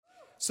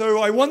So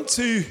I want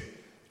to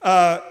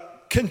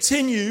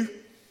continue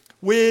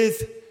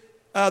with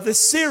this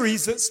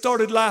series that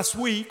started last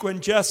week when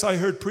Jess, I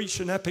heard,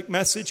 preach an epic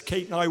message.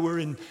 Kate and I were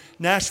in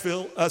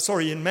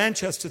in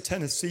Manchester,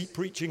 Tennessee,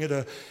 preaching at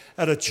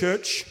a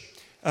church,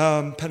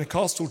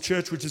 Pentecostal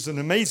church, which is an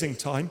amazing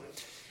time.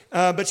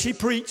 But she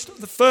preached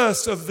the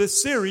first of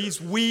this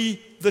series,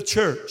 We the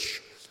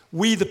Church.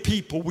 We the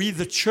people, we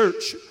the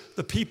church,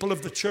 the people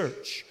of the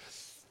church.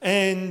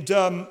 And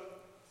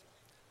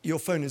your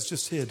phone is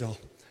just here, doll.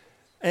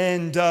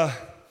 And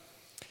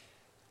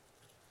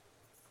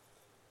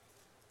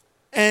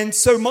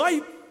so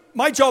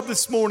my job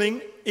this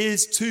morning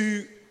is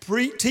to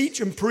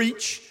teach and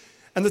preach.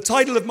 And the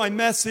title of my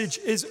message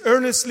is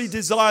Earnestly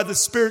Desire the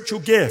Spiritual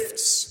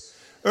Gifts.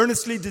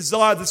 Earnestly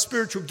desire the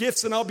spiritual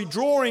gifts. And I'll be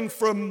drawing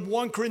from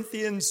 1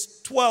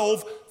 Corinthians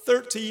 12,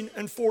 13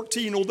 and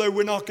 14, although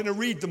we're not going to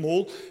read them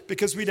all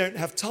because we don't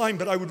have time.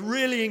 But I would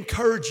really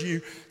encourage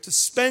you to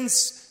spend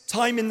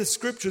time in the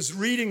scriptures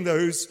reading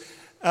those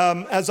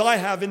as I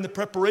have in the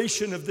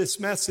preparation of this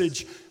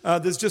message.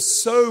 There's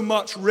just so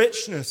much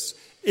richness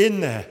in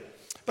there.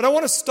 But I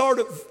want to start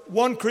at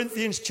 1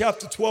 Corinthians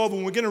chapter 12,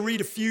 and we're going to read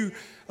a few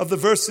of the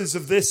verses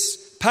of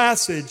this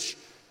passage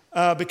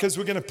because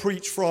we're going to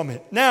preach from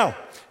it. Now,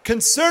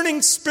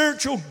 concerning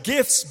spiritual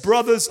gifts,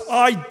 brothers,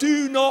 I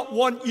do not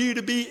want you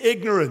to be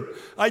ignorant.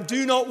 I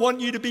do not want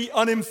you to be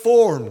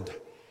uninformed.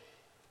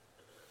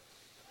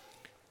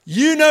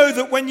 You know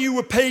that when you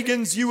were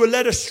pagans, you were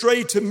led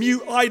astray to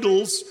mute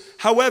idols,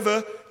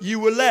 however you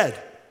were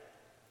led.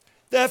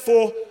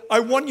 Therefore, I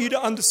want you to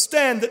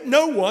understand that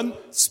no one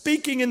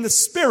speaking in the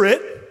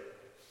Spirit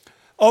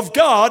of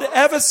God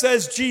ever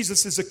says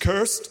Jesus is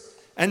accursed,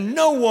 and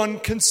no one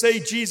can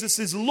say Jesus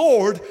is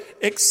Lord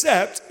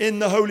except in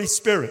the Holy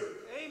Spirit.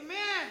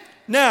 Amen.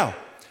 Now,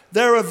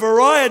 there are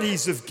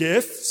varieties of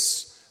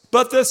gifts,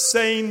 but the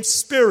same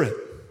Spirit.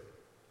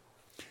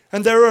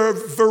 And there are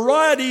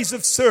varieties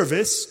of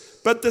service,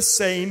 but the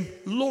same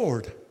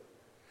Lord.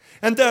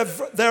 And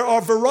there are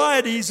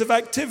varieties of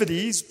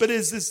activities, but it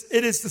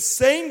is the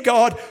same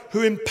God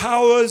who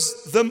empowers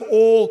them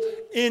all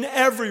in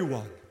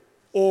everyone.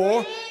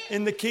 Or,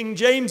 in the King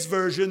James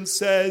Version,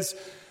 says,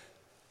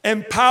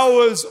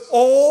 empowers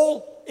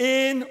all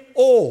in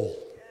all.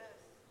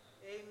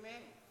 Amen.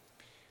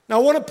 Now,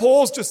 I want to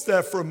pause just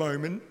there for a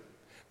moment,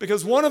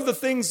 because one of the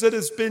things that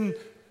has been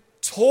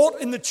taught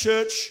in the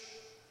church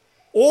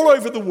all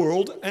over the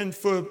world and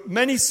for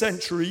many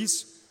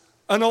centuries,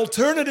 an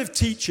alternative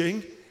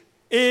teaching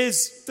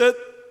is that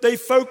they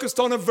focused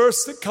on a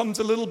verse that comes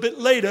a little bit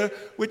later,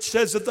 which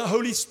says that the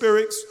Holy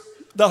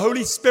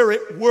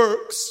Spirit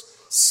works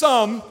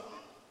some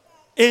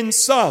in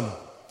some.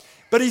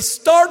 But he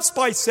starts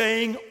by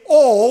saying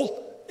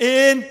all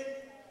in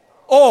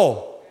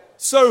all.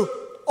 So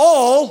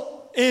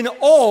all in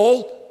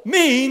all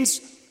means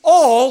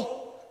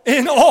all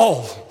in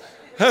all.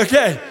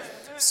 Okay,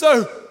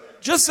 so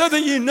just so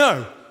that you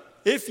know,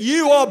 if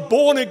you are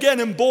born again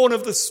and born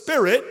of the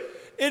Spirit,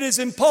 it is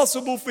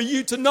impossible for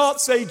you to not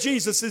say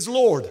Jesus is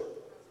Lord.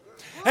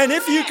 And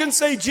if you can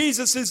say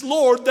Jesus is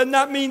Lord, then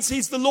that means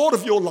he's the Lord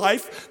of your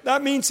life.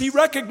 That means he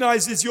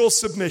recognizes your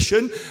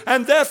submission,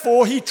 and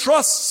therefore he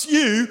trusts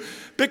you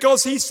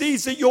because he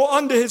sees that you're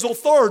under his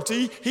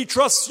authority. He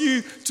trusts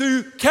you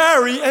to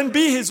carry and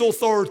be his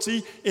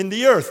authority in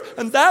the earth.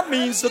 And that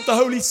means that the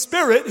Holy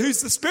Spirit,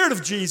 who's the Spirit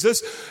of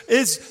Jesus,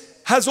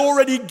 has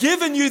already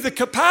given you the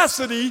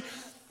capacity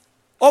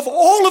of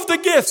all of the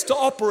gifts to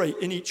operate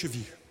in each of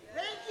you.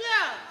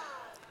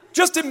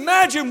 Just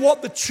imagine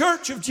what the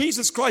Church of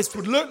Jesus Christ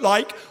would look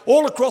like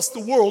all across the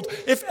world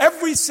if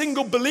every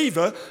single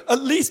believer, at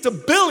least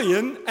 1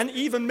 billion and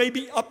even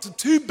maybe up to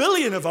 2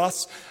 billion of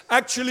us,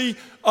 actually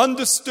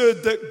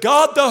understood that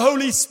God the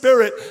Holy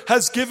Spirit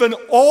has given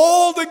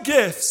all the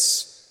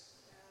gifts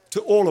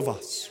to all of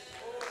us.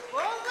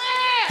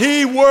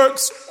 He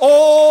works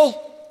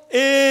all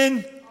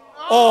in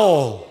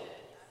all.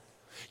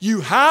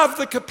 You have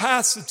the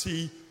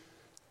capacity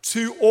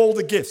to all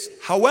the gifts.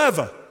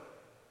 However,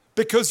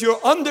 because you're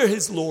under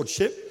his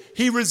lordship,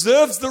 he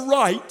reserves the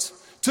right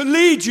to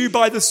lead you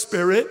by the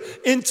Spirit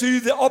into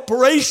the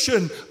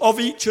operation of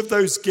each of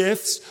those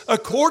gifts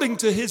according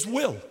to his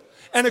will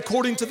and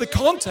according to the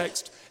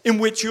context in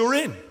which you're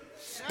in.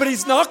 But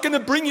he's not going to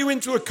bring you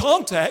into a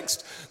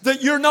context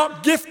that you're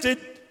not gifted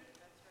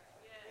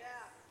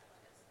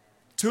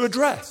to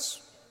address.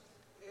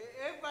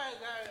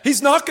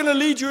 He's not going to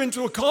lead you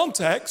into a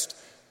context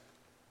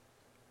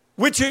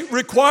which it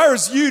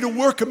requires you to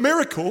work a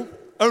miracle,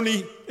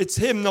 only it's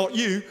him, not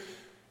you.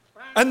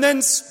 And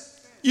then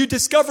you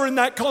discover in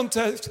that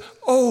context,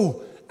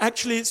 oh,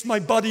 actually it's my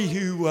buddy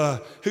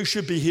who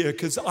should be here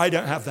because I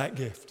don't have that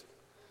gift.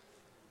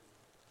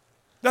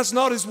 That's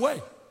not his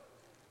way.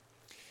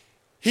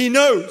 He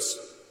knows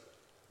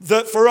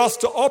that for us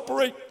to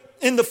operate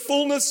in the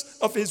fullness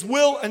of his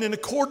will and in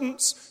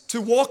accordance to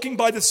walking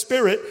by the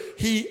Spirit,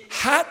 he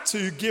had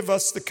to give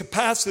us the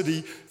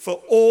capacity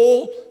for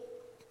all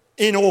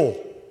in all.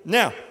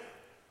 Now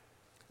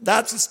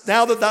that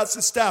that's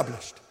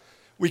established,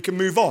 we can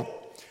move on.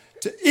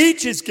 To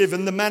each is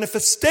given the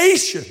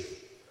manifestation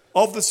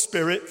of the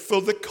Spirit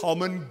for the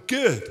common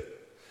good,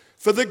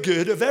 for the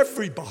good of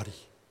everybody.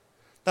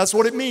 That's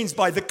what it means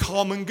by the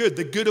common good,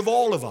 the good of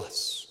all of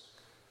us.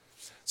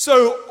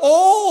 So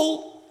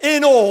all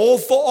in all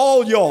for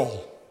all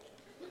y'all.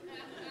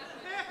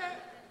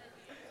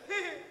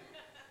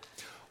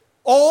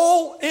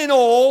 All in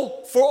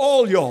all for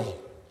all y'all.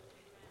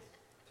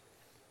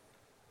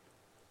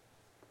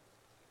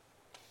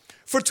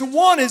 For to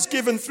one is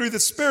given through the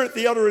Spirit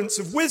the utterance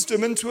of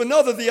wisdom, and to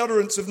another the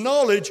utterance of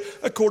knowledge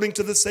according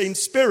to the same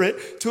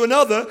Spirit, to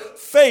another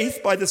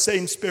faith by the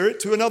same Spirit,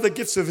 to another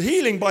gifts of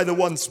healing by the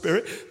one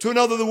Spirit, to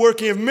another the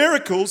working of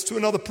miracles, to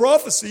another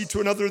prophecy,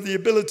 to another the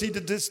ability to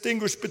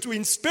distinguish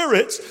between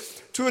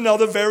spirits, to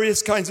another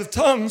various kinds of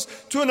tongues,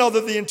 to another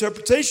the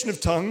interpretation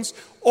of tongues.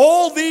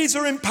 All these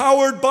are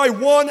empowered by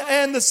one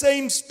and the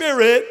same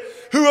Spirit,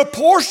 who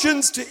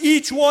apportions to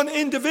each one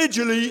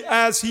individually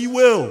as he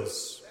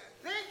wills.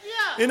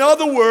 In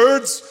other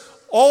words,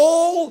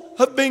 all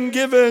have been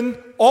given,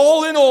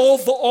 all in all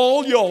for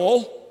all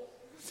y'all,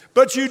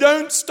 but you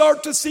don't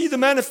start to see the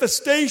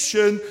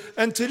manifestation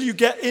until you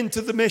get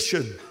into the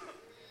mission.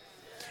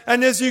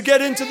 And as you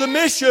get into the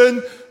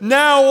mission,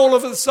 now all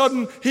of a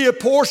sudden he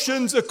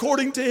apportions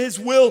according to his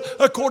will,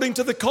 according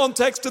to the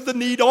context of the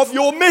need of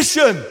your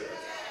mission.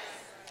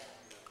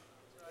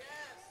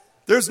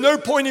 There's no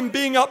point in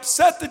being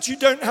upset that you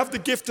don't have the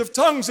gift of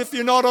tongues if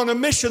you're not on a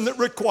mission that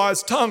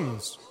requires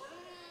tongues.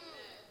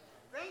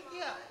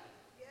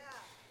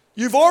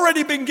 You've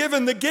already been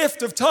given the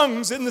gift of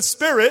tongues in the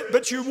Spirit,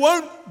 but you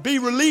won't be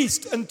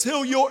released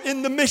until you're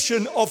in the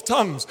mission of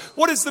tongues.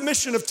 What is the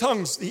mission of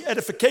tongues? The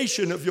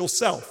edification of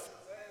yourself.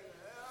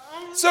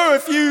 So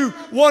if you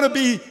want to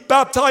be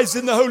baptized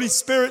in the Holy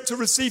Spirit to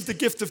receive the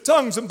gift of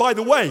tongues, and by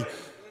the way,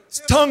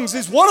 tongues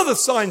is one of the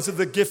signs of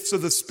the gifts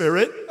of the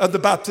Spirit, of the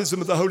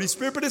baptism of the Holy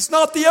Spirit, but it's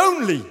not the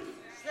only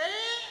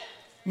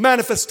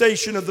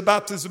manifestation of the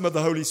baptism of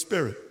the Holy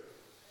Spirit.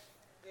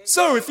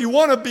 So if you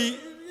want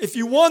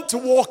to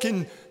walk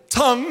in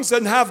tongues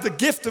and have the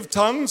gift of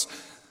tongues,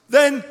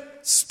 then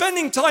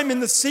spending time in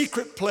the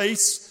secret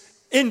place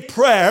in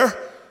prayer,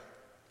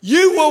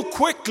 you will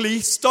quickly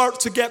start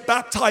to get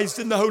baptized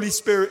in the Holy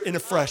Spirit in a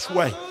fresh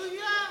way.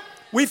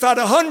 We've had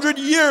 100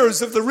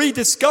 years of the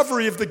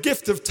rediscovery of the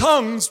gift of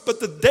tongues, but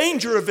the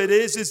danger of it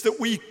is that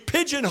we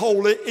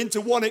pigeonhole it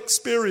into one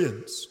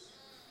experience.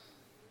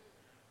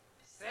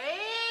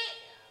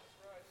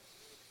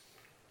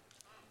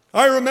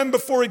 I remember,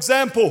 for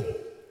example,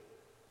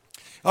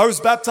 I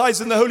was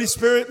baptized in the Holy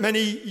Spirit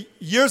many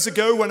years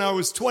ago when I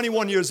was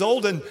 21 years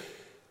old,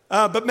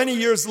 but many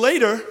years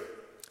later,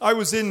 I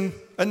was in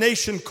a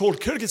nation called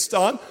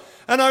Kyrgyzstan,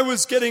 and I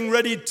was getting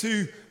ready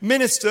to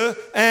minister,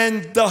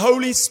 and the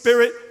Holy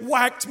Spirit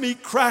whacked me,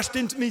 crashed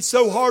into me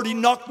so hard, he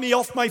knocked me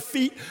off my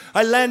feet.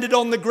 I landed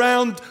on the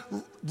ground,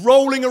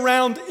 rolling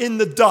around in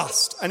the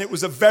dust, and it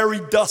was a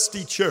very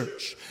dusty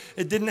church.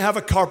 It didn't have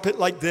a carpet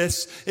like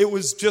this. It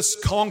was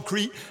just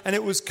concrete and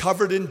it was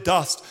covered in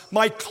dust.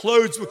 My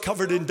clothes were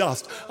covered in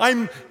dust.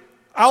 I'm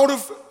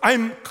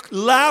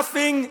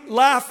laughing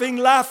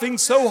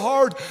so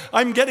hard.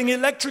 I'm getting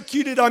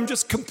electrocuted. I'm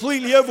just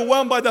completely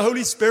overwhelmed by the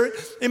Holy Spirit.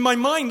 In my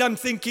mind, I'm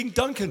thinking,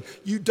 Duncan,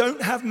 you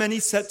don't have many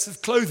sets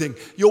of clothing.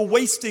 You're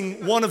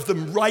wasting one of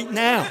them right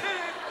now.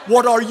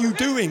 What are you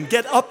doing?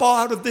 Get up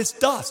out of this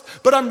dust.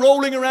 But I'm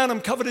rolling around, I'm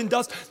covered in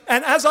dust.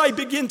 And as I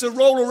begin to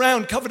roll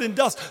around covered in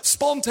dust,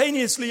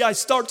 spontaneously I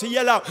start to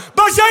yell out,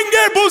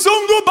 Bajenge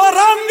Buzungu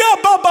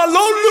Baranga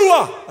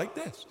Babalolua, like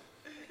this.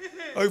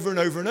 Over and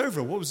over and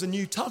over. What was a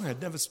new tongue?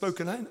 I'd never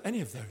spoken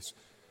any of those.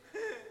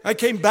 I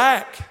came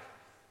back.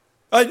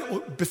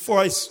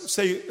 Before I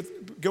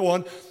go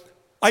on,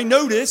 I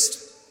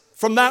noticed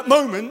from that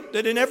moment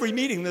that in every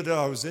meeting that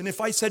I was in, if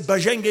I said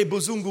Bajenge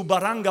Buzungu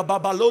Baranga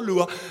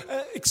Babalolua,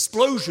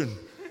 explosion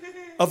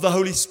of the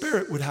Holy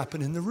Spirit would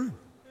happen in the room.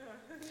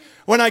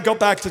 When I got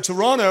back to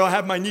Toronto, I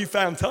had my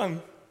newfound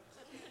tongue.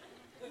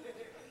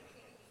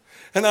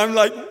 And I'm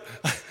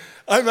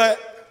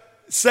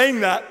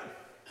saying that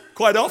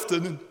quite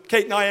often. And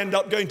Kate and I end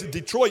up going to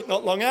Detroit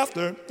not long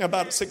after,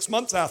 about 6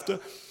 months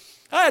after.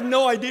 I had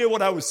no idea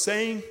what I was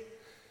saying.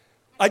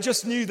 I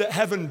just knew that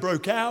heaven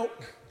broke out.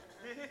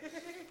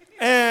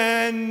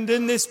 And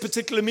in this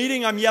particular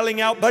meeting, I'm yelling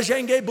out,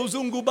 Bajenge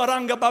Buzungu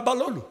Baranga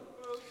Babalolu.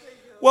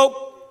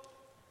 Well,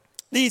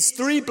 these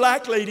 3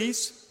 black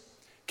ladies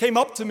came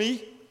up to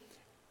me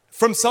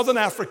from Southern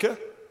Africa.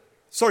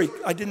 Sorry,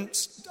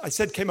 I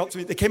said came up to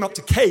me. They came up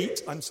to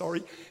Kate,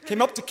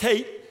 came up to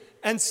Kate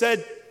and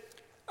said,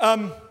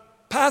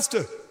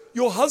 Pastor,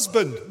 your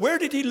husband, where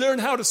did he learn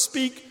how to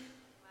speak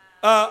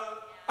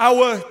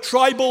our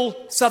tribal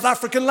South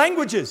African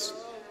languages?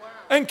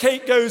 And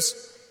Kate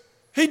goes,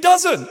 he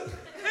doesn't.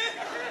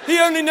 He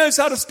only knows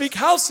how to speak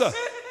Hausa.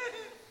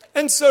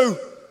 And so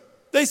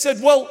they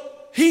said, well,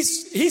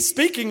 he's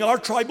speaking our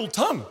tribal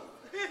tongue.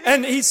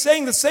 And he's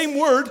saying the same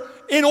word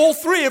in all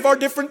 3 of our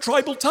different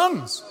tribal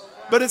tongues.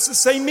 But it's the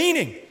same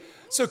meaning.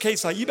 So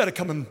Kate's like, you better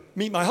come and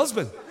meet my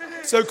husband.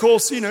 So of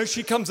course,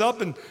 she comes up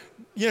and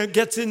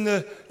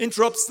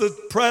interrupts the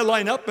prayer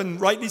line up, and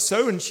rightly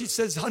so. And she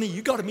says, honey,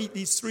 you got to meet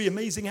these three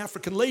amazing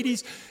African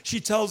ladies.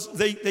 She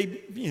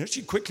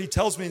quickly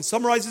tells me and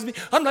summarizes me.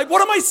 I'm like,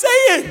 what am I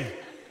saying?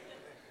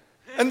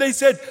 And they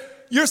said,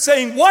 you're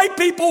saying white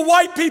people,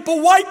 white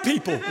people, white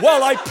people.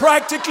 Well, I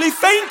practically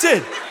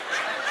fainted.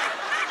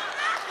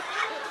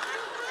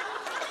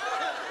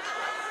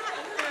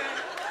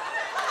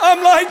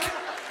 I'm like,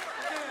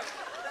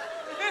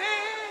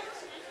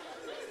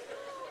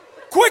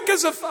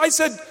 I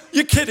said,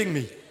 you're kidding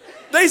me.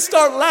 They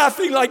start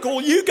laughing like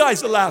all you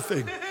guys are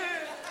laughing.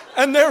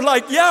 And they're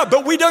like, yeah,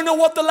 but we don't know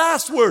what the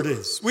last word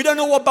is. We don't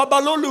know what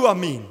Babalolua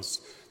means.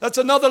 That's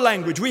another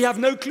language. We have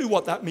no clue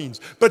what that means.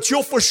 But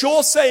you're for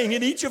sure saying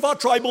in each of our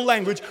tribal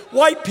language,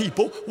 white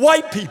people,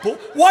 white people,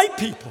 white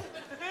people.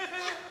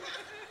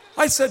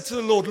 I said to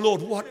the Lord,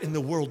 what in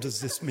the world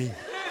does this mean?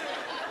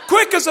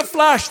 Quick as a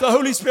flash, the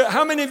Holy Spirit.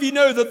 How many of you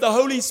know that the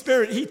Holy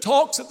Spirit, he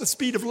talks at the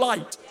speed of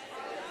light?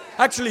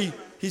 Actually,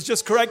 he's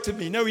just corrected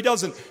me. No, he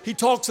doesn't. He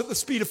talks at the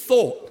speed of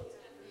thought,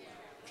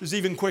 which is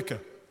even quicker.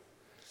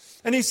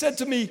 And he said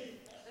to me,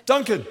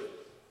 Duncan,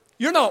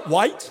 you're not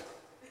white.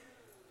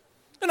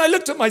 And I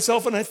looked at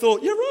myself and I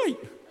thought, you're right.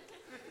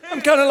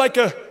 I'm kind of like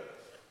a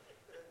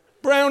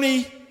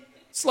brownie,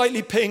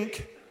 slightly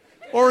pink,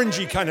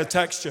 orangey kind of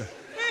texture.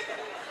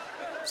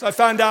 So I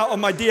found out on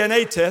my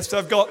DNA test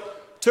I've got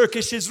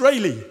Turkish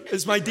Israeli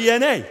as my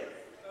DNA.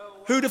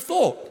 Who'd have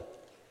thought?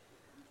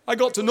 I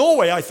got to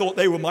Norway, I thought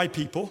they were my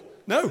people.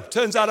 No,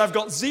 turns out I've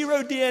got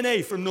 0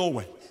 DNA from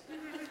Norway.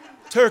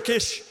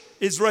 Turkish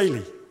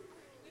Israeli.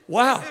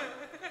 Wow.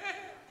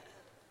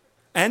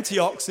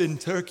 Antioch's in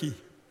Turkey,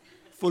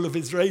 full of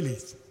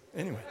Israelis.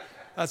 Anyway,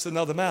 that's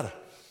another matter.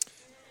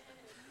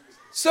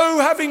 So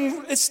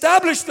having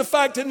established the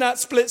fact in that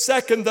split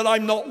second that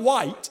I'm not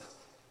white,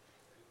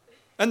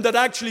 and that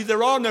actually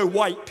there are no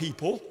white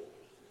people,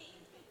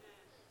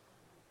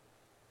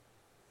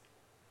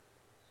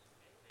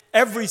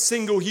 every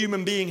single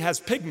human being has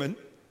pigment,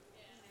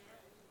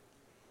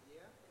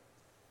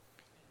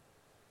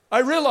 I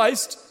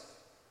realized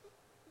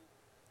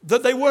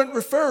that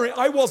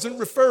I wasn't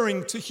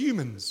referring to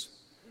humans.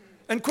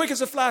 And quick as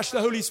a flash,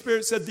 the Holy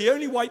Spirit said, the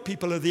only white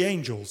people are the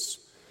angels.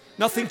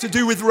 Nothing to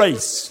do with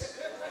race,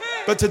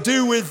 but to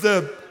do with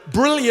the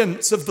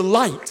brilliance of the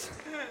light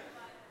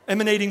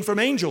emanating from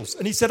angels.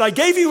 And he said, I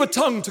gave you a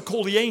tongue to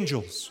call the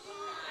angels.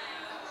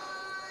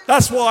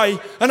 That's why,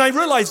 and I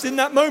realized in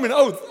that moment,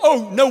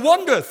 no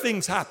wonder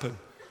things happen.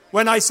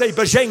 When I say,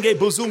 Bajenge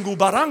Buzungu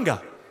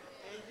Baranga,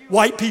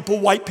 white people,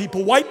 white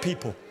people, white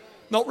people.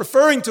 Not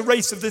referring to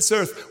race of this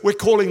earth, we're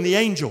calling the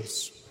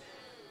angels.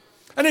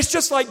 And it's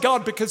just like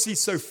God, because he's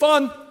so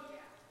fun,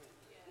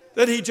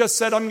 that he just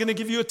said, I'm going to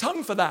give you a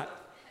tongue for that.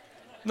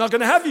 I'm not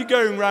going to have you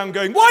going around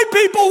going, white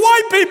people,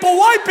 white people,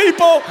 white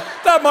people.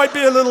 That might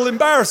be a little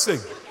embarrassing.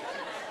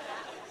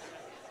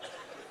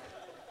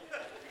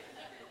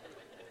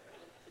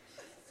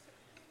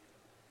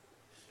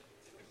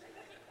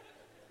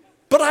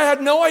 But I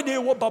had no idea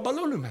what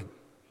Babalolu meant.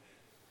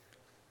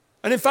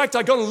 And in fact,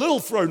 I got a little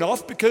thrown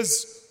off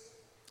because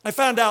I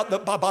found out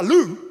that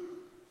Babalu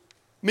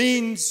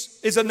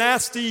is a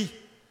nasty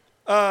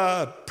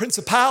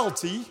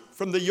principality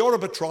from the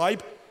Yoruba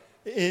tribe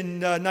in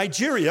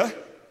Nigeria,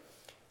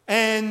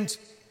 and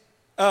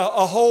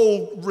a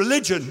whole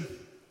religion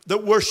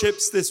that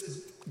worships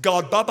this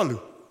god Babalu.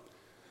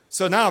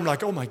 So now I'm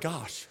like, oh my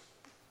gosh,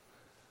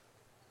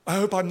 I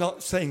hope I'm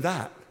not saying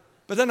that.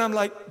 But then I'm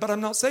like, but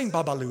I'm not saying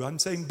Babalu, I'm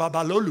saying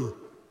Babalolu.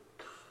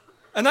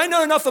 And I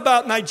know enough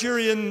about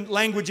Nigerian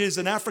languages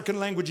and African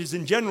languages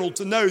in general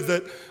to know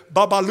that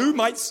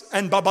Babalu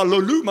and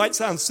Babalolu might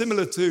sound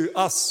similar to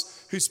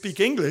us who speak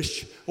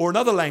English or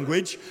another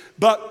language,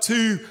 but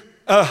to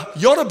a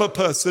Yoruba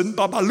person,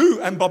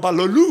 Babalu and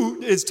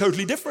Babalolu is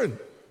totally different.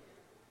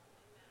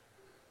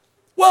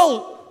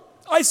 Well,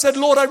 I said,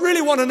 Lord, I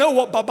really want to know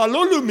what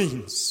Babalolu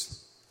means.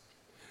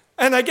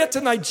 And I get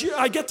to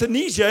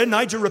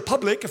Niger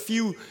Republic a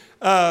few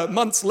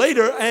months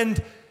later,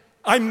 and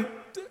I'm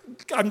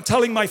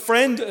telling my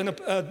friend,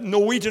 a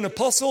Norwegian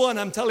apostle, and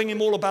I'm telling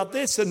him all about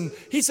this. And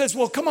he says,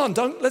 well, come on,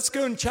 let's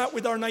go and chat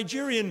with our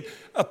Nigerian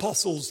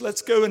apostles.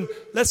 Let's go and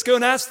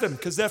ask them,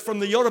 because they're from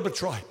the Yoruba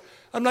tribe.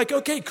 I'm like,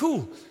 okay,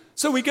 cool.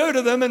 So we go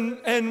to them,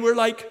 and we're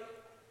like,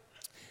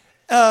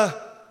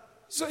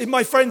 so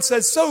my friend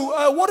says,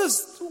 so what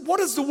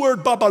does the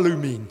word Babalu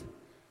mean?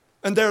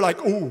 And they're like,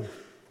 oh,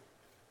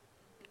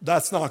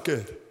 that's not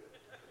good.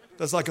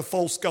 That's like a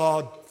false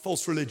god,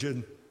 false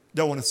religion.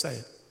 Don't want to say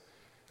it.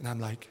 And I'm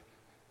like,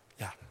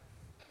 yeah.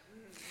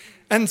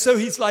 And so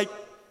he's like,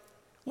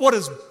 what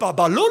does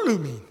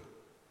Babalolu mean?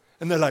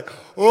 And they're like,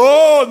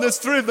 oh, and there's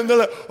three of them. They're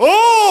like,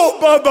 oh,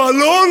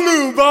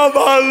 Babalolu.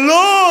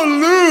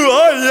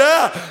 Oh,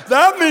 yeah.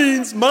 That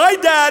means my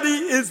daddy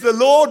is the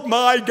Lord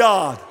my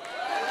God.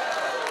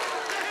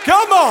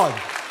 Come on.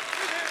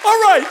 All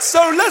right,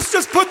 so let's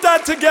just put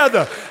that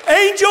together.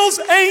 Angels,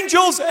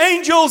 angels,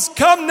 angels,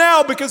 come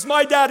now because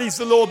my daddy's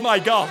the Lord my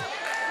God.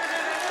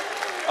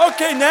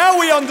 Okay, now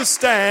we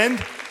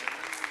understand,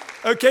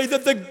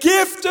 that the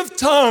gift of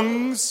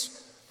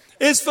tongues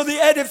is for the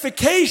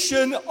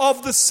edification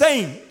of the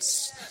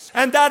saints.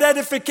 And that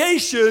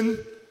edification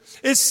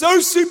is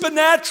so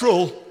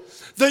supernatural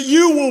that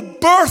you will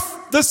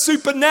birth the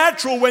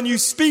supernatural when you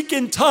speak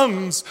in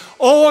tongues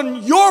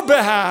on your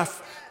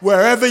behalf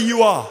wherever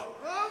you are.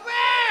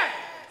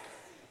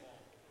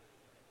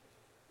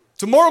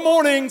 Tomorrow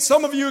morning,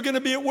 some of you are going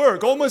to be at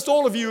work. Almost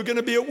all of you are going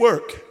to be at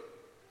work.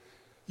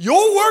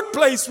 Your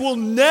workplace will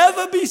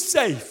never be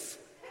safe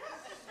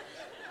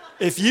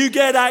if you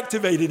get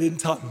activated in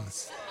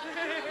tongues.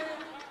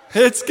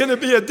 It's going to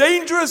be a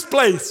dangerous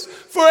place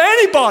for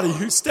anybody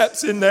who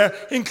steps in there,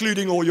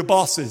 including all your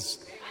bosses.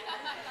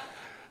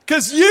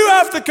 Because you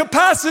have the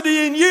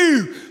capacity in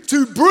you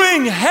to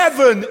bring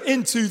heaven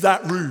into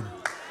that room.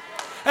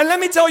 And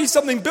let me tell you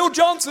something. Bill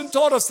Johnson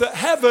taught us that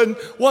heaven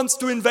wants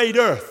to invade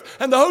earth.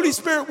 And the Holy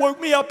Spirit woke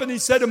me up and he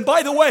said, and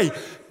by the way,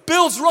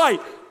 Bill's right.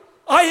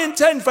 I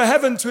intend for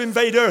heaven to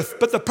invade earth.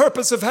 But the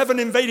purpose of heaven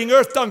invading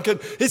earth,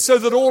 Duncan, is so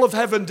that all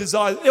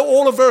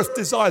of earth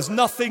desires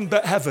nothing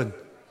but heaven.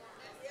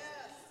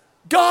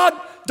 God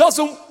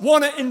doesn't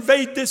want to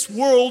invade this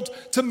world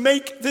to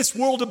make this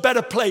world a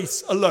better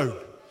place alone.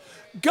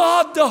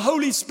 God, the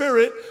Holy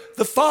Spirit,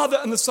 the Father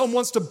and the Son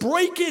wants to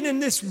break in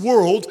this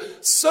world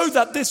so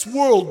that this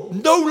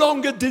world no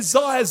longer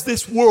desires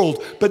this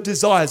world, but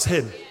desires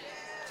Him.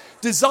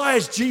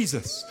 Desires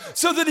Jesus.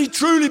 So that He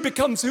truly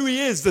becomes who He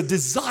is, the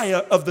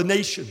desire of the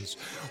nations.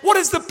 What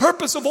is the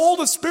purpose of all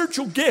the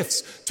spiritual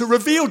gifts? To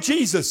reveal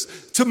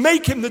Jesus, to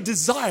make Him the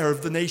desire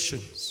of the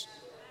nations.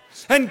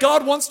 And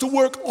God wants to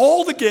work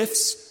all the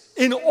gifts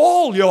in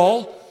all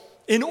y'all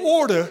in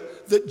order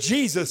that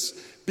Jesus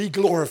be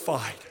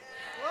glorified.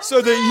 So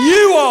that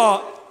you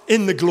are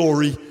in the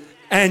glory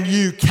and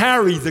you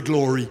carry the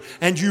glory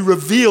and you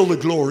reveal the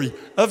glory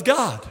of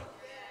God.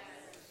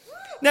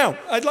 Now,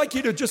 I'd like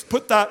you to just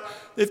put that,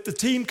 if the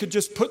team could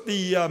just put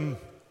the,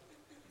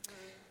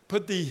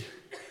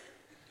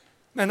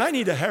 man, I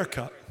need a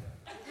haircut.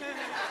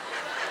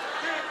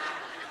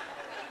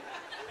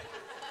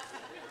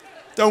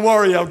 Don't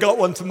worry, I've got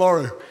one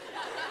tomorrow.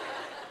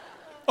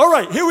 All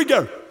right, here we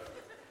go.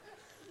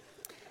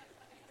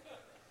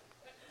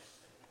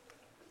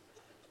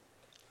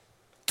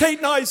 Kate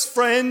and I's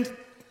friend,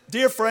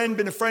 dear friend,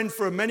 been a friend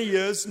for many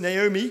years,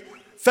 Naomi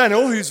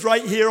Fennell, who's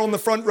right here on the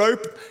front row,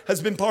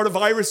 has been part of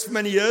Iris for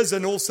many years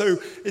and also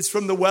is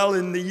from the Well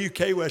in the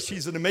UK where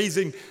she's an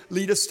amazing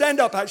leader. Stand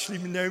up, actually,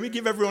 Naomi.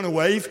 Give everyone a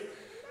wave.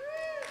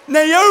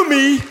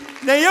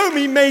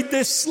 Naomi made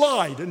this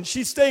slide, and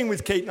she's staying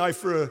with Kate and I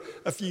for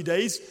a few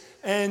days.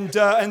 And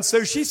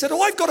so she said,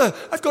 I've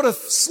got a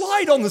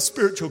slide on the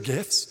spiritual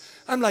gifts.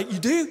 I'm like, you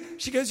do?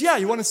 She goes, yeah,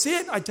 you want to see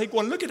it? I take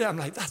one look at it. I'm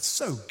like, that's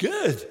so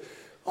good.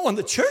 I want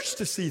the church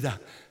to see that.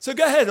 So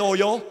go ahead, all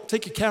y'all.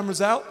 Take your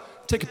cameras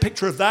out. Take a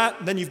picture of that,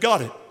 and then you've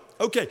got it.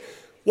 Okay.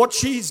 What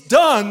she's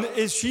done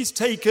is she's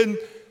taken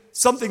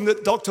something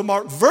that Dr.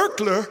 Mark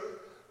Virkler,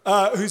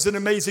 who's an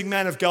amazing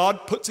man of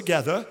God, put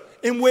together,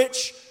 in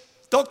which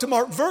Dr.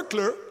 Mark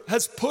Virkler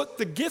has put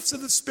the gifts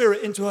of the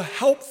Spirit into a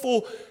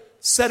helpful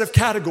set of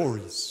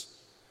categories.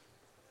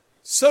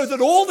 So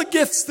that all the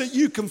gifts that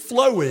you can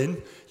flow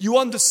in, you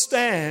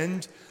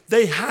understand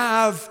they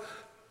have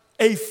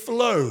a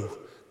flow.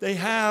 They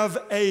have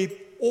an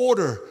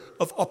order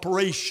of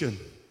operation.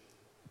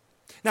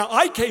 Now,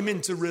 I came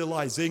into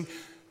realizing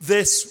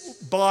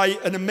this by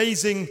an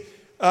amazing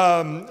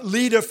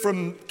leader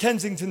from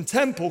Kensington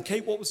Temple.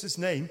 Kate, what was his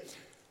name?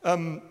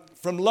 From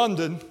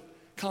London.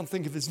 Can't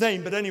think of his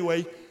name, but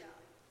anyway.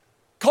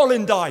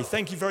 Colin Dye,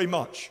 thank you very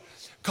much.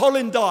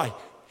 Colin Dye,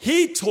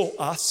 he taught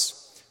us.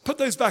 Put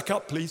those back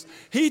up, please.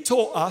 He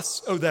taught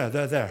us. Oh, they're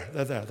there.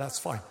 That's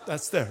fine.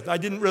 That's there. I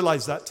didn't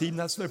realize that, team.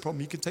 That's no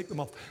problem. You can take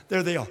them off.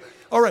 There they are.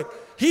 All right.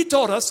 He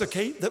taught us,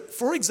 okay, that,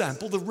 for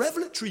example, the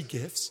revelatory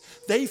gifts,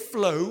 they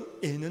flow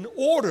in an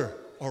order.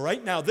 All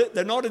right. Now,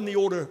 they're not in the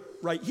order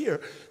right here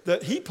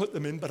that he put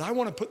them in, but I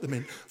want to put them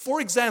in.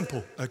 For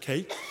example,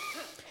 okay,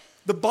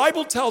 the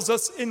Bible tells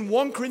us in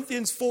 1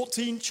 Corinthians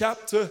 14,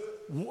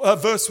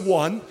 verse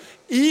 1,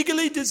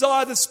 eagerly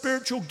desire the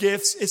spiritual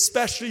gifts,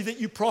 especially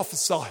that you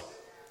prophesy.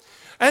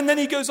 And then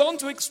he goes on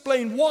to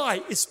explain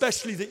why,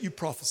 especially that you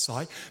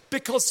prophesy,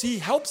 because he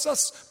helps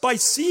us by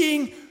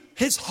seeing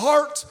his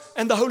heart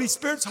and the Holy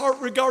Spirit's heart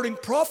regarding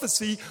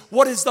prophecy.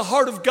 What is the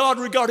heart of God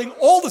regarding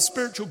all the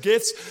spiritual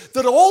gifts?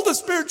 That all the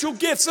spiritual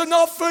gifts are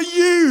not for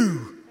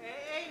you.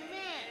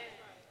 Amen.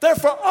 They're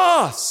for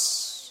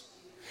us.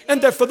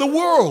 And they're for the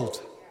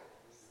world.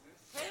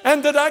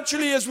 And that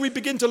actually as we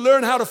begin to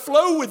learn how to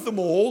flow with them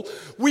all,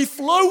 we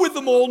flow with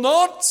them all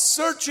not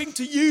searching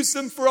to use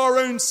them for our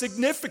own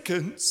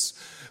significance,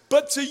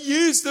 but to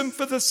use them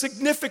for the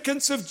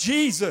significance of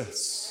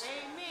Jesus.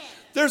 Amen.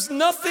 There's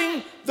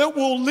nothing that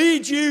will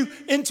lead you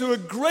into a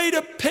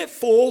greater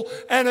pitfall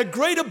and a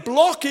greater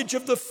blockage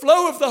of the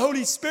flow of the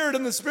Holy Spirit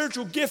and the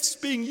spiritual gifts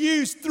being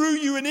used through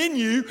you and in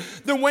you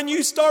than when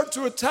you start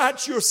to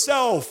attach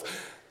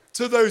yourself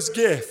to those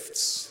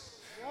gifts.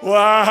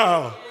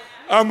 Wow,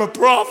 I'm a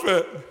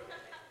prophet.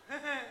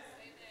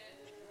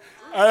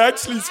 I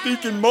actually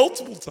speak in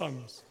multiple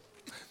tongues.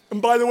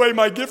 And by the way,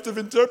 my gift of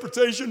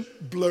interpretation,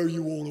 blow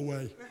you all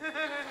away.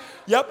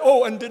 Yep.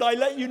 Oh, and did I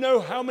let you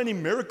know how many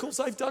miracles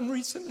I've done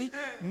recently?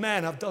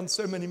 Man, I've done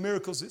so many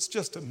miracles. It's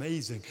just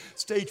amazing.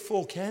 Stage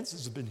 4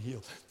 cancers have been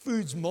healed.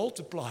 Food's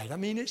multiplied. I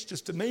mean, it's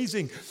just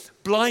amazing.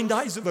 Blind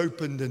eyes have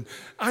opened. And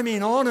I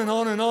mean, on and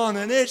on and on.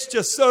 And it's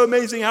just so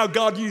amazing how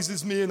God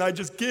uses me. And I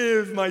just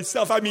give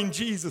myself,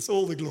 Jesus,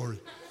 all the glory.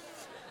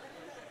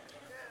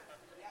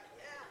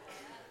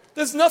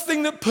 There's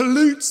nothing that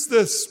pollutes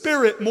the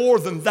spirit more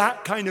than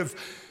that kind of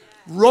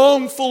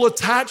wrongful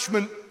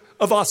attachment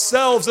of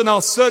ourselves and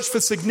our search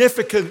for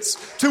significance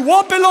to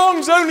what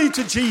belongs only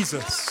to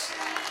Jesus.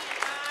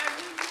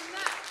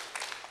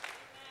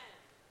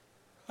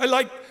 I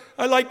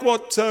like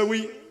what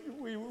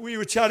we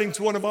were chatting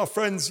to one of our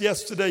friends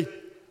yesterday,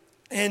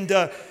 and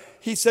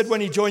he said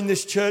when he joined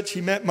this church, he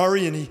met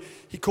Murray, and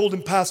he called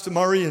him Pastor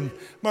Murray, and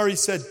Murray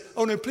said,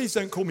 "Oh no, please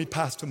don't call me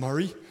Pastor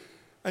Murray.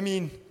 I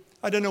mean,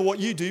 I don't know what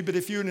you do, but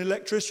if you're an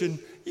electrician,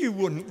 you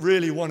wouldn't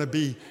really want to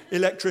be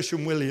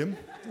Electrician William,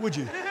 would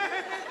you?"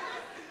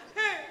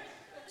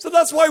 So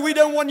that's why we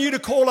don't want you to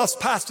call us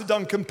Pastor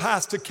Duncan,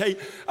 Pastor Kate.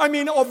 I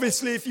mean,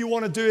 obviously, if you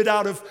want to do it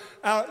out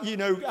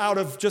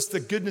of just the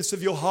goodness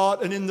of your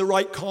heart and in the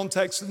right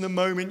context in the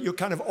moment, you're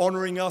kind of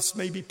honoring us,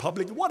 maybe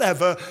publicly,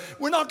 whatever.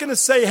 We're not going to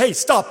say, "Hey,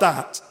 stop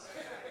that."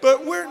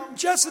 But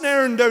Jess and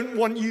Aaron don't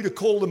want you to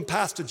call them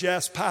Pastor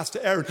Jess,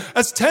 Pastor Aaron.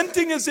 As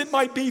tempting as it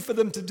might be for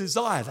them to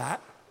desire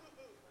that,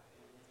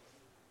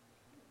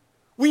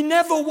 we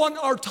never want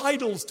our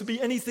titles to be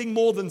anything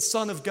more than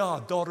Son of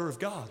God, Daughter of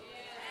God.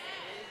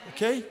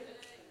 Okay?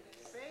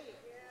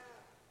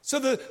 So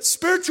the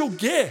spiritual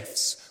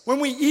gifts, when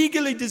we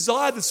eagerly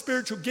desire the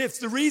spiritual gifts,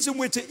 the reason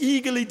we're to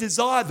eagerly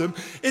desire them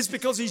is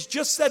because he's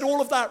just said all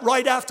of that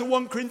right after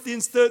 1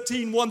 Corinthians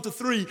 13,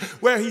 1-3,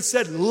 where he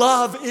said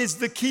love is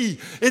the key.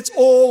 It's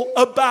all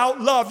about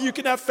love. You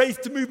can have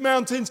faith to move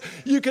mountains.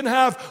 You can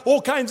have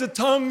all kinds of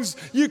tongues.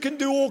 You can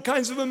do all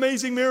kinds of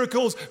amazing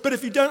miracles. But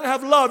if you don't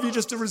have love, you're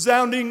just a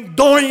resounding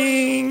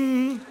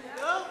doing.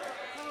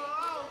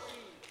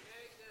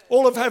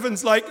 All of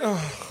heaven's like,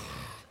 oh.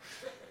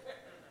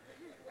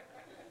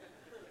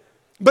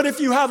 But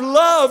if you have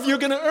love, you're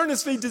going to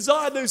earnestly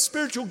desire those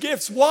spiritual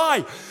gifts.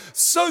 Why?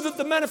 So that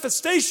the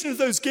manifestation of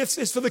those gifts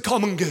is for the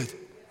common good.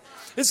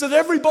 It's that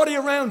everybody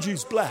around you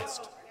is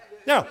blessed.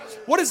 Now,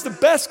 what is the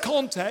best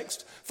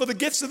context for the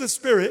gifts of the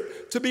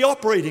Spirit to be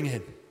operating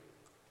in?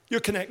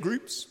 Your connect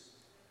groups.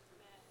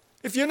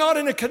 If you're not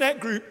in a connect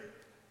group,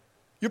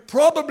 you're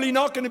probably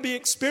not going to be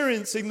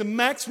experiencing the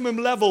maximum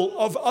level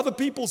of other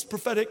people's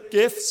prophetic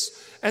gifts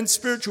and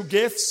spiritual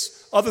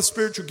gifts, other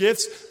spiritual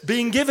gifts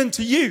being given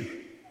to you.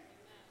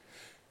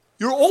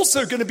 You're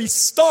also going to be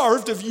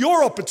starved of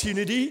your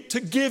opportunity to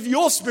give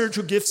your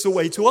spiritual gifts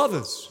away to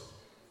others.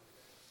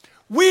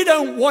 We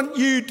don't want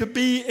you to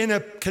be in a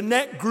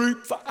connect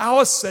group for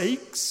our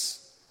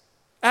sakes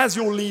as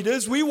your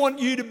leaders. We want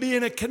you to be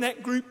in a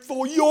connect group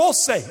for your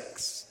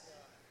sakes.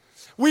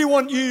 We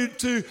want you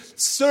to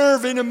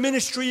serve in a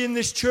ministry in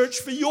this church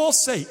for your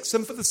sakes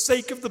and for the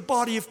sake of the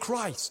body of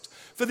Christ,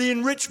 for the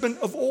enrichment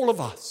of all of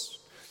us.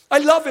 I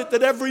love it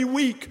that every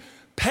week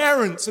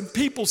parents and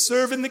people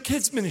serve in the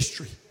kids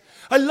ministry.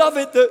 I love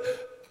it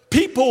that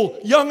people,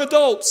 young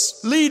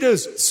adults,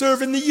 leaders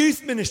serve in the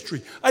youth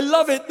ministry. I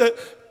love it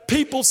that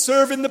people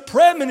serve in the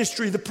prayer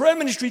ministry. The prayer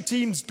ministry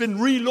team's been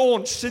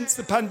relaunched since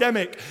the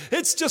pandemic.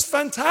 It's just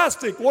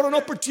fantastic. What an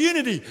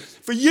opportunity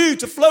for you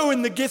to flow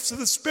in the gifts of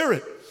the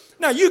Spirit.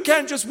 Now, you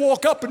can't just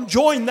walk up and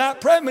join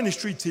that prayer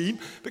ministry team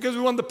because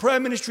we want the prayer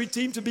ministry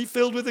team to be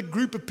filled with a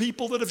group of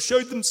people that have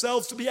showed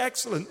themselves to be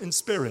excellent in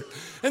spirit.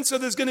 And so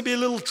there's going to be a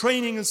little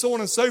training and so on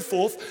and so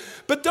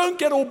forth. But don't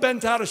get all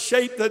bent out of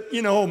shape that,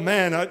 oh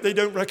man, they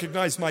don't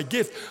recognize my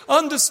gift.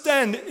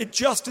 Understand it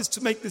just is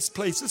to make this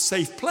place a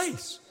safe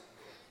place.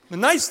 The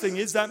nice thing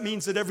is that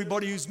means that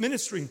everybody who's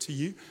ministering to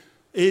you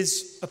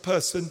is a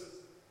person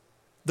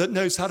that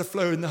knows how to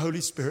flow in the Holy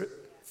Spirit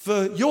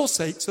for your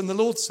sakes and the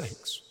Lord's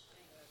sakes.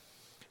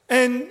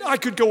 And I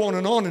could go on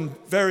in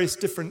various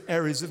different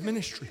areas of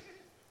ministry.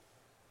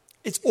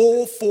 It's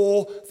all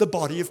for the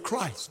body of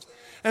Christ.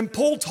 And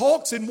Paul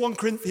talks in 1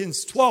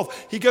 Corinthians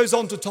 12. He goes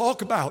on to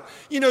talk about,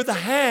 the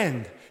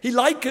hand. He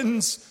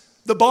likens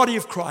the body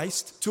of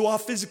Christ to our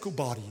physical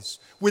bodies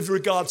with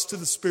regards to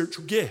the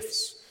spiritual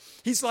gifts.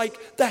 He's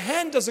like, the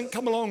hand doesn't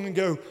come along and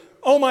go,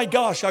 oh my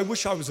gosh, I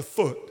wish I was a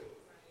foot.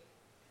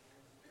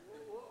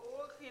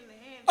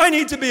 I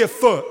need to be a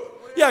foot.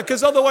 Yeah,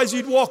 because otherwise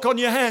you'd walk on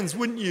your hands,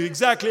 wouldn't you?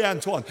 Exactly,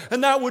 Antoine.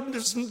 And that would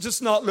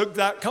just not look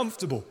that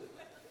comfortable.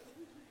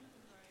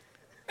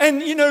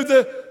 And,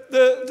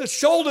 the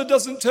shoulder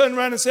doesn't turn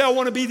around and say, I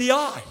want to be the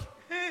eye.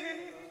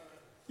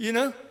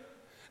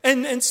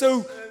 And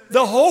so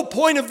the whole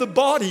point of the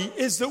body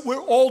is that we're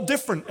all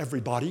different,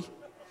 everybody.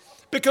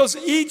 Because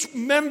each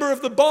member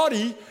of the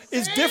body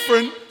is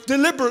different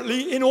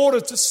deliberately in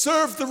order to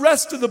serve the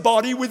rest of the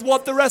body with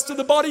what the rest of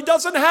the body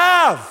doesn't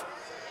have.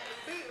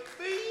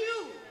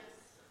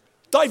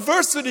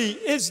 Diversity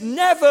is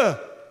never,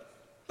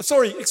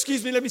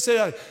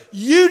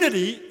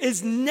 unity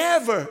is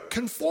never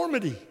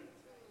conformity.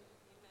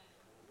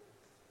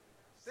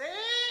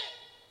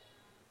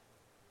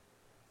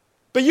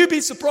 But you'd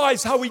be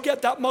surprised how we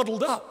get that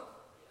muddled up.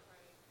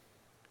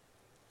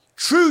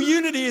 True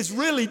unity is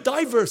really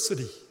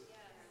diversity.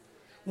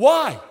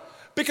 Why?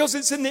 Because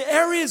it's in the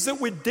areas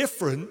that we're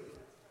different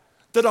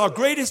that our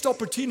greatest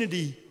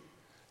opportunity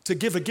to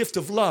give a gift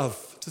of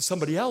love to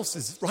somebody else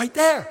is right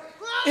there.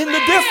 In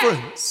the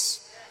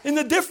difference. In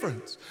the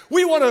difference.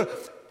 We want to,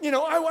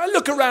 I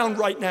look around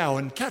right now,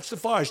 and Catch the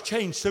Fire has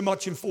changed so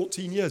much in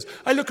 14 years.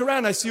 I look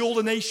around, I see all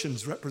the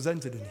nations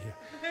represented in here.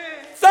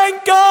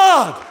 Thank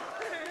God!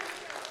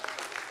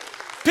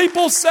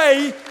 People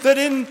say that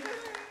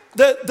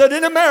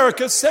in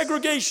America,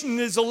 segregation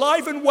is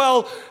alive and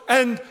well,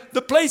 and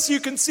the place you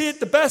can see it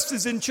the best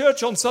is in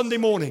church on Sunday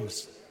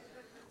mornings.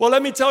 Well,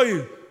 let me tell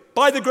you,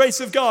 by the grace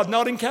of God,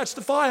 not in Catch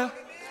the Fire.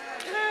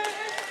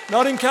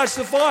 Not in Catch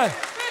the Fire.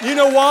 You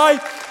know why?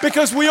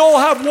 Because we all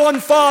have one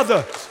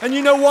Father. And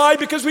you know why?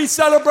 Because we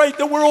celebrate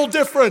that we're all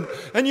different.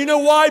 And you know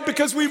why?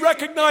 Because we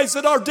recognize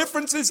that our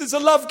differences is a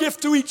love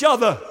gift to each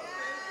other.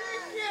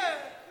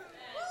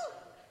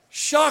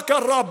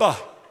 Shakarabba.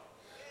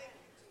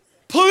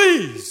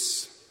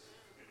 Please,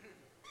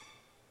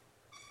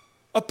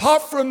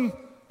 apart from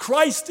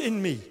Christ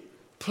in me,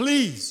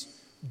 please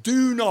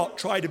do not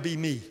try to be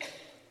me.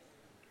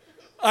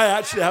 I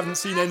actually haven't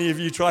seen any of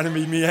you trying to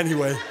be me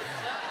anyway.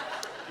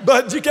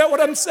 But you get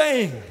what I'm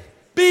saying?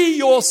 Be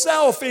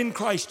yourself in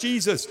Christ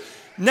Jesus.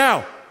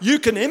 Now, you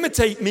can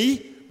imitate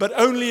me, but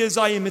only as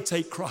I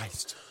imitate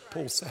Christ,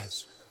 Paul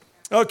says.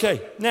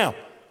 Okay, now,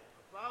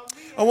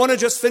 I want to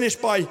just finish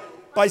by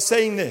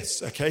saying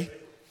this, okay?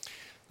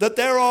 That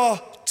there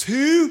are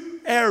two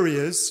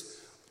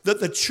areas that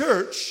the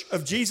church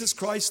of Jesus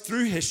Christ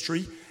through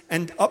history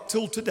and up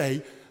till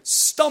today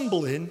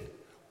stumble in,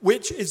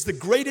 which is the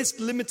greatest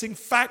limiting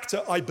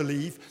factor, I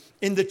believe,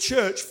 in the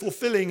church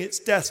fulfilling its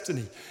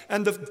destiny.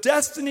 And the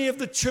destiny of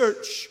the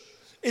church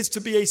is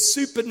to be a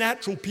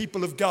supernatural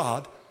people of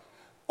God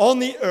on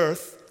the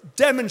earth,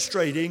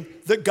 demonstrating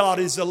that God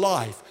is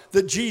alive,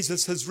 that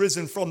Jesus has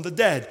risen from the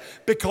dead,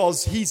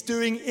 because he's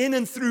doing in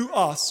and through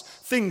us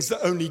things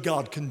that only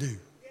God can do.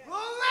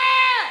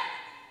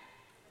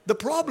 The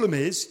problem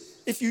is,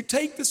 if you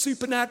take the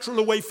supernatural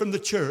away from the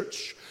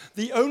church,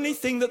 the only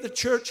thing that the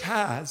church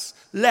has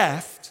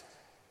left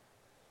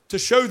to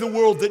show the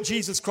world that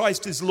Jesus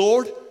Christ is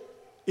Lord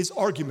is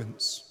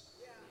arguments.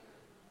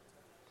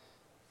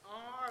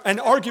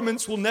 And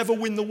arguments will never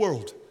win the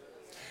world.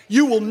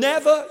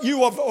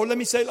 Let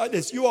me say it like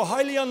this. You are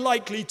highly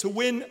unlikely to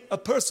win a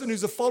person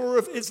who's a follower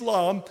of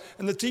Islam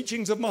and the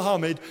teachings of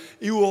Muhammad.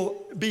 You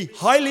will be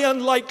highly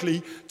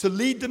unlikely to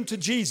lead them to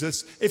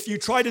Jesus if you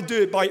try to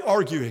do it by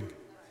arguing.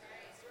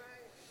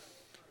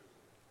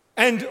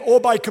 Or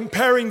by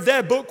comparing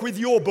their book with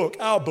your book,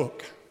 our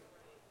book.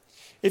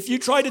 If you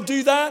try to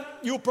do that,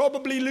 you'll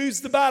probably lose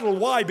the battle.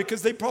 Why?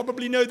 Because they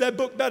probably know their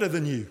book better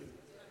than you.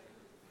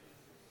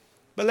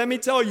 But let me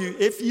tell you,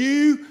 if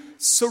you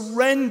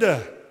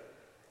surrender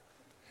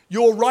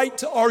your right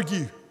to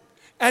argue,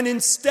 and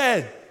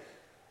instead,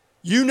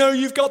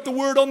 you've got the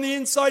word on the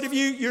inside of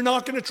you, you're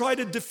not going to try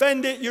to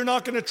defend it, you're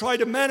not going to try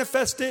to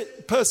manifest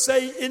it per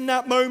se in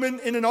that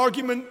moment in an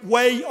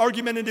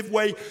argumentative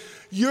way.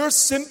 You're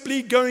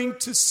simply going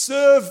to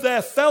serve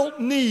their felt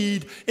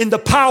need in the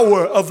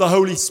power of the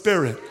Holy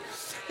Spirit.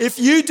 If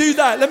you do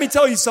that, let me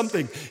tell you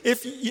something.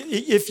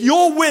 If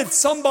you're with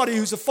somebody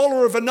who's a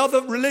follower of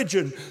another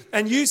religion,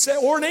 and you say,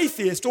 or an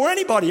atheist, or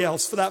anybody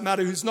else for that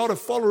matter who's not a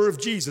follower of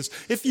Jesus,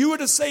 if you were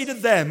to say to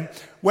them,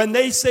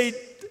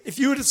 if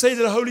you were to say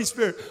to the Holy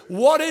Spirit,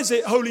 what is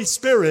it, Holy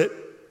Spirit,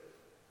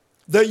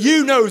 that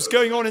you know is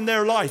going on in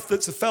their life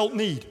that's a felt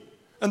need?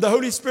 And the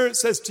Holy Spirit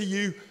says to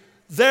you,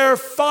 their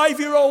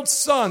 5-year-old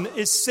son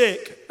is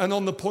sick and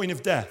on the point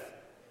of death.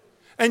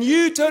 And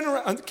you turn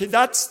around, okay,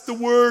 that's the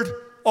word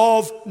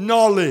of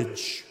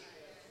knowledge.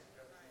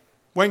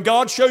 When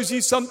God shows you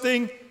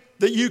something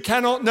that you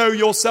cannot know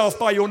yourself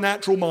by your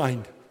natural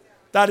mind,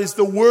 that is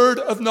the word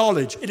of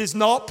knowledge. It is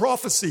not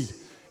prophecy.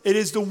 It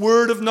is the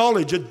word of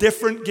knowledge, a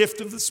different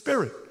gift of the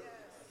Spirit.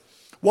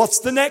 What's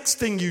the next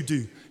thing you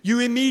do? You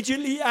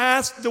immediately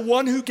ask the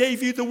one who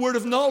gave you the word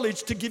of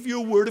knowledge to give you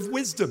a word of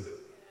wisdom.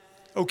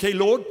 Okay,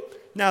 Lord,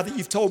 now that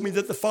you've told me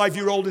that the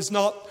 5-year-old is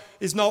not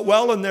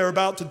well and they're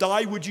about to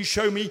die, would you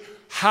show me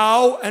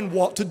how and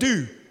what to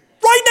do?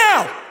 Right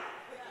now!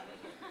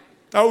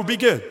 That would be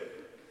good.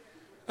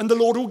 And the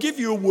Lord will give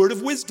you a word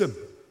of wisdom.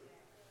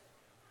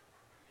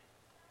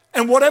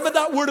 And whatever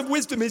that word of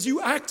wisdom is,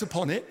 you act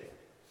upon it.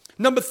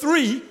 Number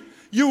 3,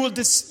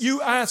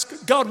 you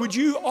ask, God, would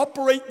you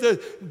operate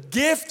the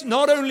gift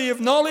not only of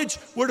knowledge,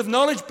 word of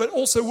knowledge, but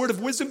also word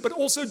of wisdom, but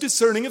also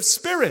discerning of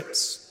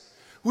spirits?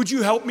 Would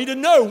you help me to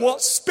know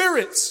what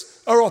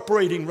spirits are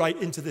operating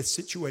right into this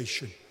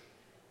situation?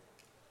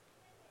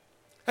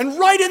 And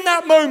right in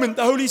that moment,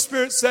 the Holy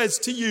Spirit says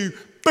to you,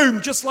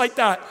 boom, just like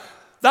that.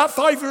 That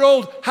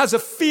 5-year-old has a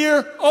fear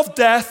of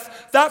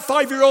death. That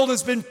 5-year-old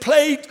has been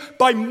plagued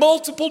by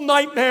multiple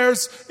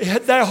nightmares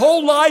their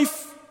whole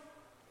life.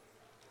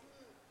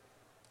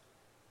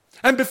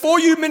 And before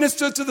you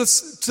minister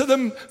to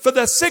them for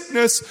their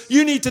sickness,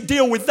 you need to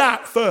deal with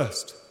that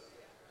first.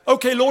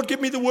 Okay, Lord, give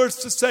me the words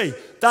to say.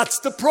 That's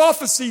the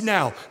prophecy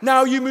now.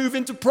 Now you move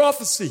into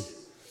prophecy.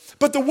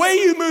 But the way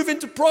you move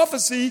into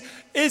prophecy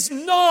is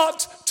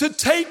not to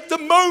take the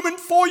moment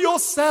for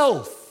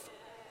yourself.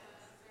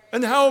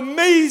 And how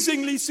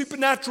amazingly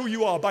supernatural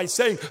you are by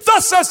saying,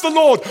 thus says the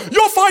Lord,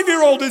 your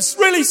 5-year-old is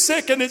really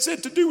sick and it's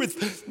to do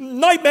with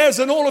nightmares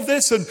and all of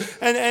this.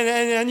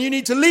 And you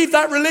need to leave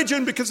that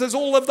religion because there's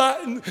all of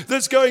that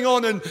that's going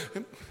on.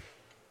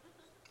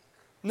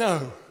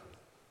 No.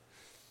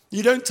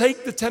 You don't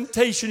take the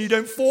temptation, you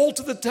don't fall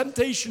to the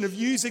temptation of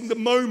using the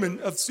moment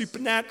of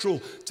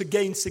supernatural to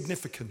gain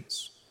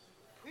significance.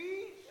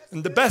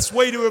 And the best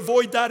way to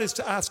avoid that is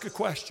to ask a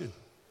question.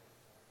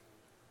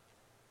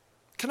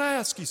 Can I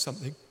ask you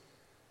something?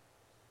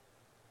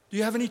 Do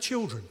you have any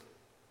children?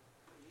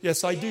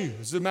 Yes, I do.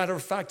 As a matter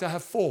of fact, I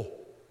have 4.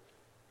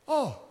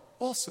 Oh,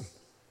 awesome.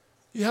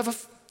 Do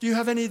you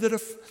have any that are...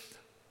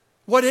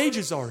 What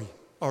ages are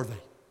they?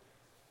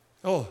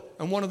 Oh,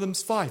 and one of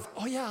them's 5.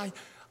 Oh, yeah,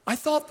 I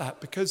thought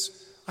that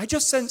because I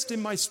just sensed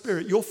in my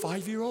spirit, your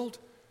 5-year-old,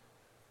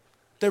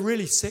 they're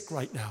really sick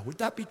right now. Would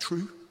that be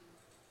true?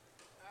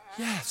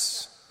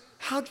 Yes.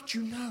 How did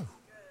you know?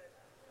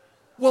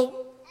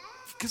 Well,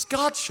 because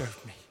God showed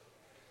me.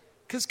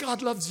 Because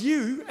God loves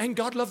you and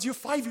God loves your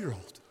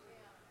 5-year-old.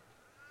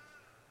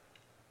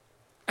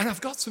 And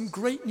I've got some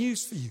great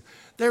news for you.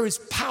 There is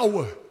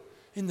power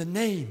in the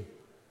name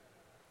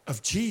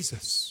of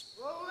Jesus.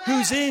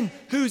 Whose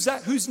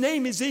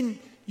name is in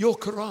your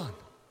Quran?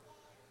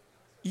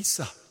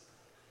 Isa.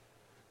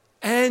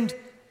 And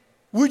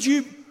would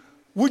you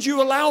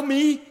allow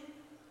me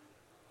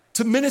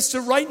to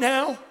minister right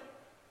now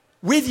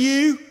with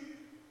you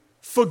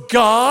for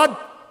God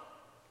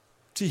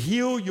to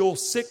heal your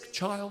sick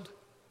child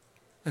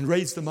and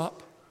raise them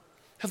up?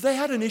 Have they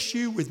had an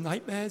issue with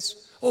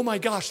nightmares? Oh my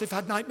gosh, they've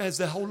had nightmares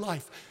their whole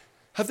life.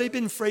 Have they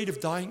been afraid of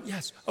dying?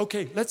 Yes.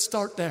 Okay, let's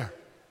start there.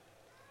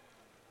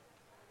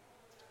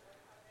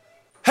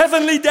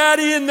 Heavenly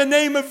Daddy, in the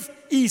name of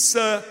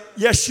Isa,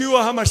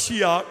 Yeshua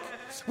HaMashiach,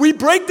 we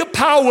break the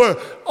power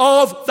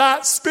of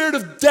that spirit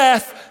of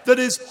death that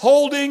is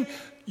holding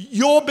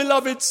your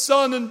beloved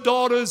son and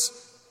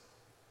daughter's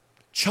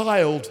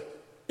child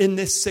in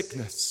this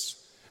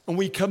sickness. And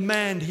we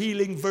command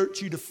healing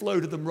virtue to flow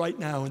to them right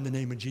now in the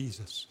name of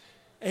Jesus.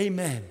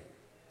 Amen.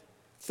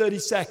 30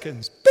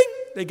 seconds. Bing!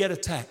 They get a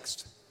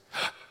text.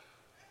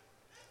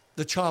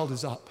 The child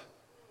is up.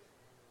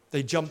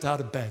 They jumped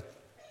out of bed.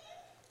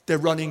 They're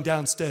running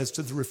downstairs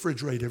to the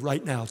refrigerator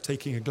right now,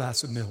 taking a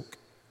glass of milk.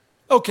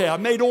 Okay, I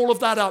made all of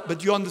that up,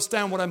 but you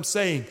understand what I'm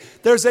saying.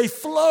 There's a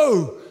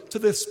flow to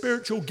the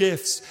spiritual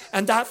gifts,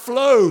 and that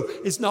flow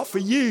is not for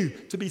you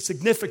to be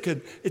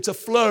significant. It's a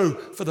flow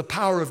for the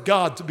power of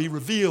God to be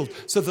revealed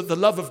so that the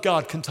love of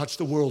God can touch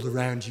the world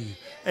around you.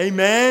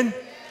 Amen?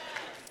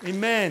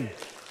 Amen.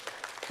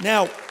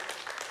 Now,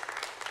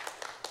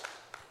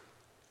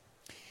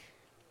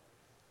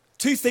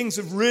 2 things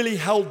have really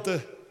held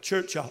the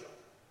church up.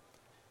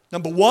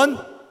 Number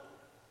 1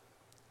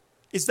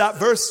 is that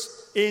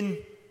verse in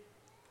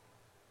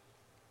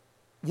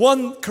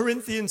 1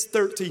 Corinthians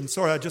 13.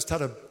 Sorry, I just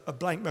had a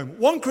blank moment.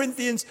 1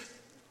 Corinthians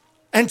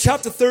and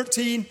chapter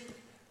 13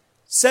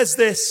 says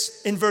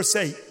this in verse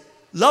 8.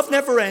 Love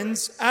never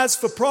ends. As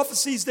for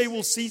prophecies, they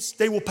will cease.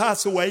 They will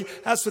pass away.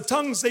 As for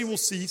tongues, they will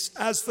cease.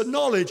 As for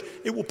knowledge,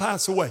 it will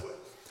pass away.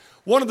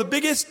 One of the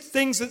biggest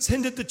things that's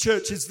hindered the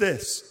church is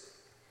this.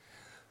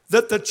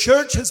 That the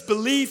church has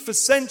believed for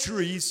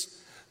centuries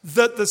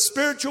that the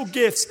spiritual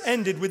gifts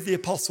ended with the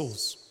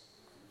apostles.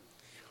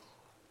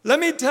 Let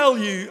me tell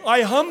you,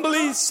 I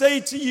humbly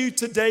say to you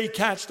today,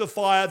 Catch the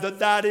Fire,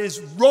 that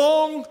is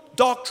wrong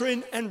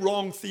doctrine and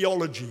wrong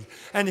theology.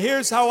 And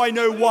here's how I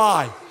know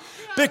why.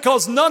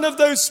 Because none of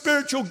those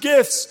spiritual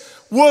gifts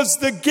was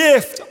the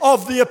gift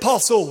of the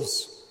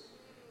apostles.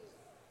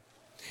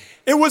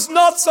 It was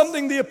not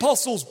something the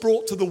apostles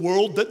brought to the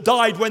world that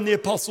died when the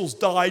apostles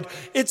died.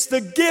 It's the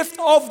gift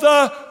of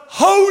the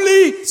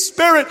Holy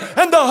Spirit.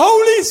 And the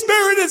Holy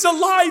Spirit is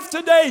alive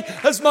today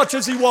as much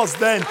as he was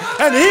then.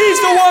 And he's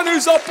the one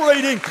who's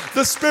operating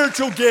the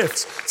spiritual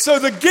gifts. So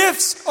the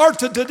gifts are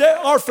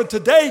for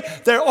today.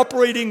 They're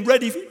operating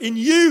ready in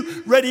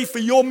you, ready for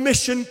your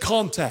mission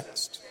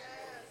context.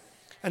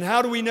 And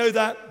how do we know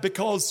that?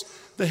 Because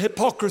the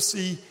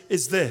hypocrisy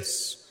is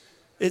this.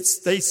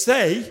 They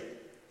say,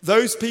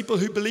 those people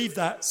who believe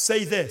that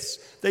say this.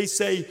 They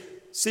say,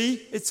 see,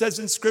 it says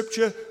in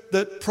Scripture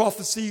that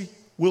prophecy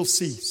will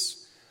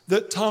cease,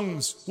 that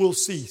tongues will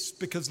cease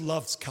because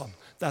love's come.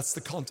 That's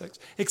the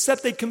context.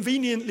 Except they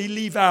conveniently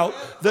leave out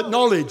that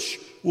knowledge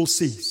will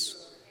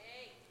cease.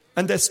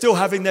 And they're still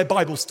having their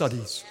Bible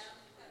studies.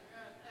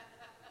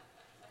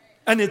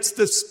 And it's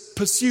this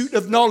pursuit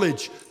of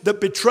knowledge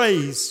that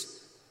betrays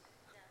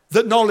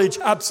that knowledge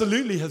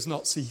absolutely has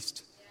not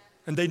ceased.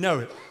 And they know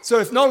it. So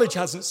if knowledge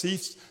hasn't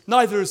ceased,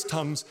 neither is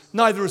tongues,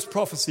 neither is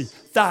prophecy.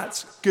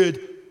 That's good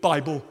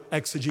Bible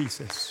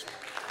exegesis.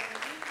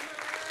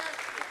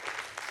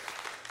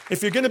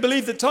 If you're going to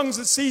believe that tongues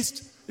have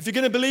ceased, if you're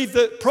going to believe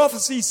that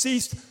prophecy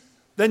ceased,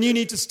 then you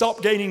need to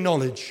stop gaining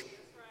knowledge.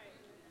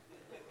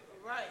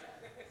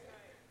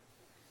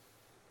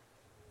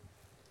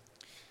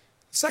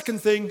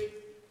 Second thing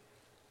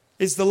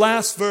is the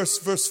last verse,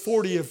 verse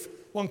 40 of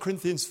 1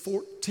 Corinthians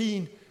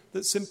 14,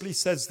 that simply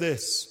says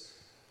this: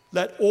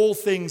 let all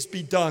things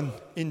be done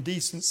in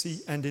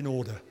decency and in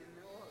order.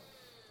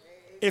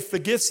 If the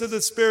gifts of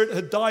the Spirit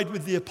had died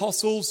with the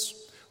apostles,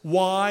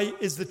 why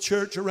is the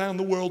church around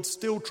the world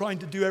still trying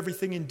to do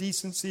everything in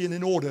decency and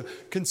in order,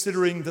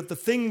 considering that the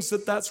things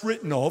that's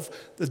written of,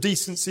 the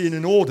decency and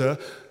in order,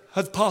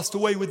 have passed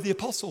away with the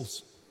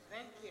apostles?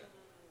 Thank you.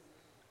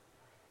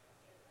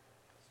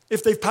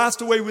 If they've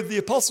passed away with the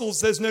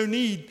apostles, there's no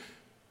need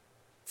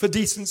for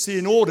decency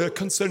and order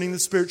concerning the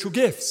spiritual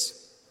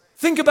gifts.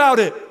 Think about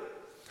it.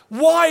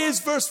 Why is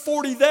verse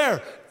 40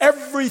 there?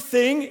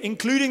 Everything,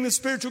 including the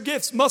spiritual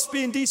gifts, must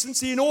be in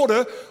decency and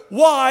order.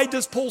 Why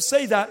does Paul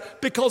say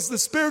that? Because the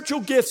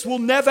spiritual gifts will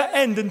never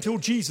end until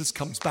Jesus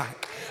comes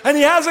back. And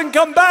he hasn't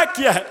come back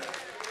yet.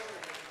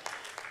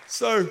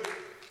 So,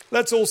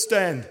 let's all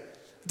stand.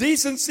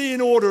 Decency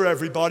and order,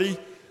 everybody,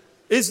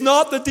 is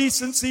not the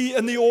decency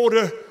and the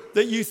order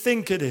that you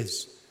think it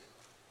is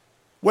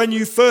when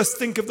you first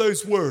think of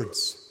those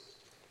words.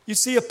 You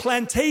see, a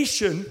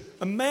plantation,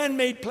 a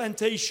man-made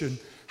plantation,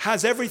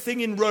 has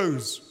everything in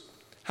rows.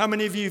 How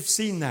many of you have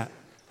seen that?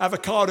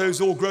 Avocados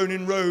all grown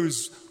in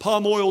rows,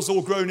 palm oil's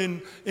all grown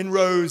in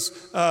rows,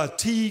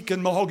 teak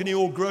and mahogany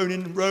all grown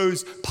in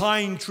rows,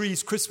 pine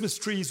trees, Christmas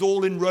trees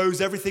all in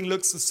rows, everything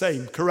looks the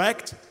same,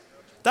 correct?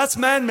 That's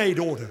man-made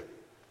order.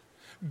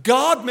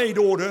 God-made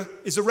order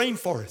is a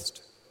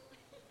rainforest,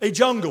 a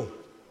jungle.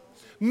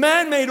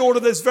 Man-made order,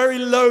 there's very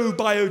low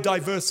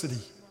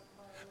biodiversity.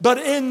 But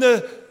in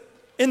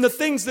the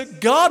things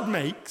that God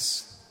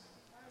makes,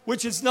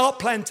 which is not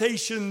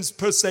plantations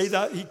per se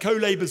that he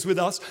co-labors with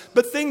us,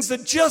 but things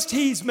that just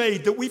he's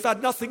made that we've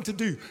had nothing to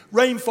do.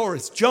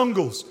 Rainforests,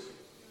 jungles.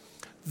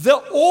 The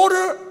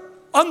order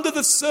under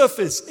the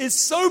surface is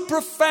so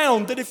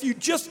profound that if you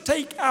just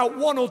take out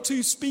one or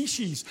two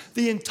species,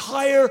 the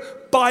entire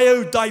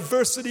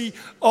biodiversity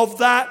of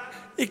that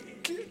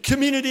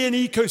community and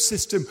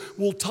ecosystem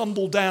will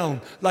tumble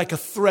down like a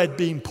thread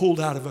being pulled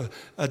out of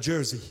a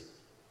jersey.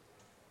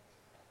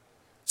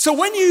 So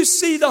when you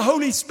see the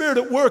Holy Spirit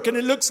at work and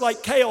it looks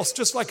like chaos,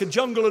 just like a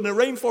jungle and a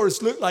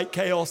rainforest look like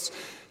chaos,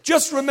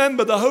 just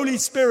remember the Holy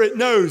Spirit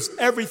knows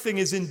everything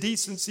is in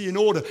decency and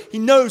order. He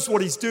knows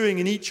what he's doing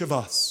in each of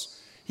us.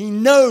 He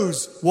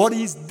knows what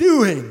he's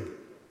doing.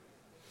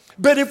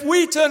 But if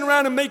we turn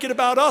around and make it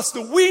about us,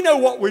 that we know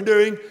what we're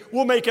doing,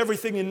 we'll make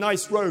everything in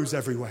nice rows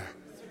everywhere.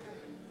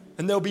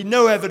 And there'll be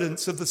no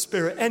evidence of the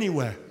Spirit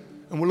anywhere.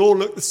 And we'll all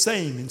look the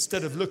same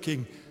instead of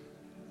looking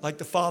like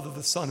the Father,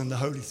 the Son, and the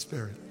Holy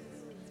Spirit.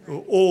 We're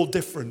all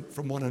different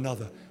from one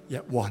another,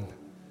 yet one.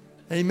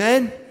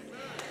 Amen?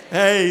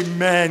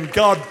 Amen.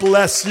 God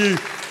bless you.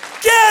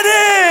 Get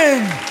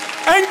in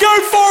and go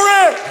for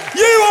it.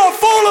 You are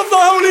full of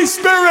the Holy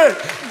Spirit.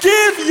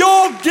 Give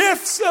your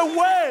gifts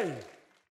away.